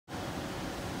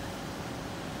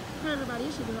Hi everybody,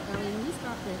 it's your girl Ellie, and we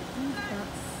stopped at Who's Got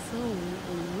Soul,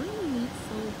 a really neat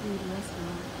soul food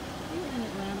restaurant here in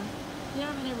Atlanta. If you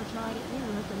haven't ever tried it, we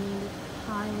recommend it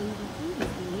highly. The food is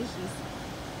delicious.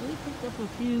 We picked up a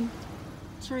few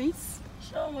treats.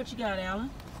 Show them what you got,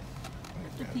 Alan.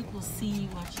 Let the people see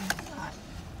what you got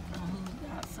from Who's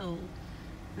Got Soul.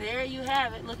 There you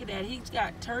have it. Look at that. He's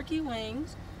got turkey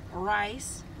wings,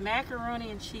 rice,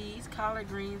 macaroni and cheese, collard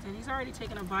greens, and he's already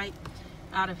taken a bite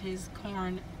out of his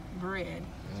corn bread.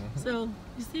 So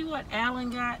you see what Alan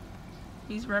got?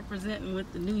 He's representing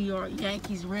with the New York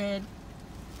Yankees red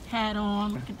hat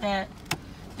on. Look at that.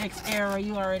 Next era,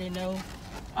 you already know.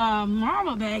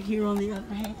 Mama back here on the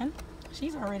other hand,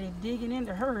 she's already digging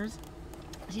into hers.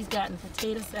 She's gotten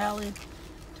potato salad,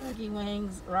 turkey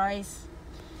wings, rice,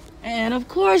 and of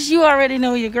course you already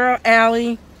know your girl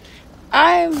Allie.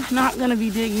 I'm not going to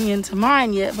be digging into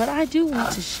mine yet, but I do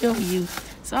want to show you.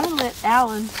 So I'm going to let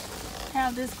Alan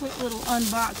have this quick little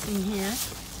unboxing here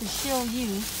to show you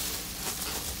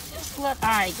just what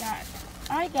I got.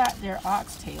 I got their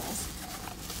oxtails.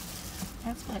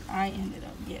 That's what I ended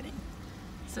up getting.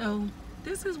 So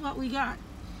this is what we got.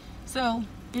 So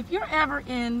if you're ever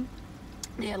in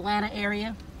the Atlanta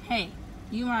area, hey,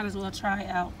 you might as well try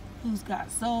out Who's Got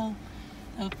Soul.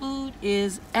 The food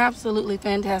is absolutely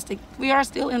fantastic. We are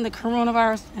still in the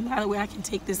coronavirus, and by the way, I can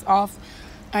take this off.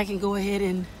 I can go ahead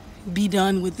and be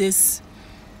done with this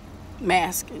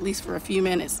mask, at least for a few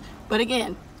minutes. But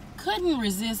again, couldn't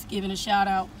resist giving a shout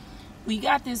out. We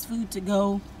got this food to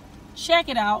go. Check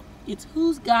it out. It's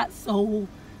Who's Got Soul,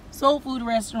 soul food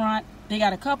restaurant. They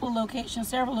got a couple locations,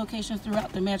 several locations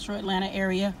throughout the metro Atlanta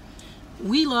area.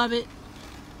 We love it,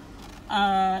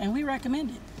 and we recommend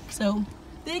it. So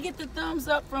they get the thumbs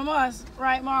up from us,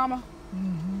 right, Mama?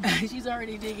 She's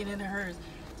already digging into hers.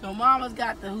 So Mama's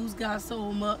got the Who's Got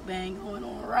Soul mukbang going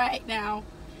on right now.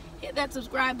 Hit that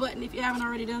subscribe button if you haven't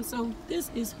already done so.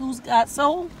 This is Who's Got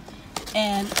Soul,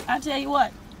 and I tell you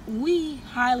what, we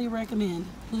highly recommend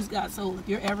Who's Got Soul if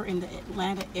you're ever in the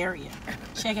Atlanta area.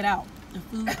 Check it out. The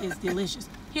food is delicious.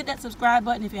 Hit that subscribe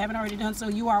button if you haven't already done so.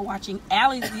 You are watching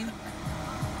Allie's View.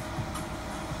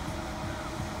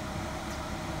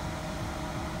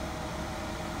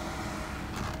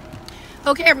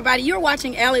 Okay, everybody, you're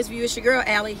watching Allie's View. It's your girl,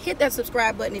 Allie. Hit that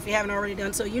subscribe button if you haven't already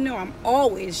done so. You know I'm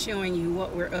always showing you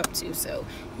what we're up to. So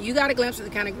you got a glimpse of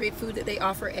the kind of great food that they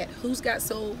offer at Who's Got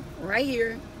Soul right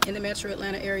here in the metro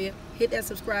Atlanta area. Hit that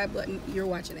subscribe button. You're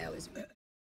watching Allie's View.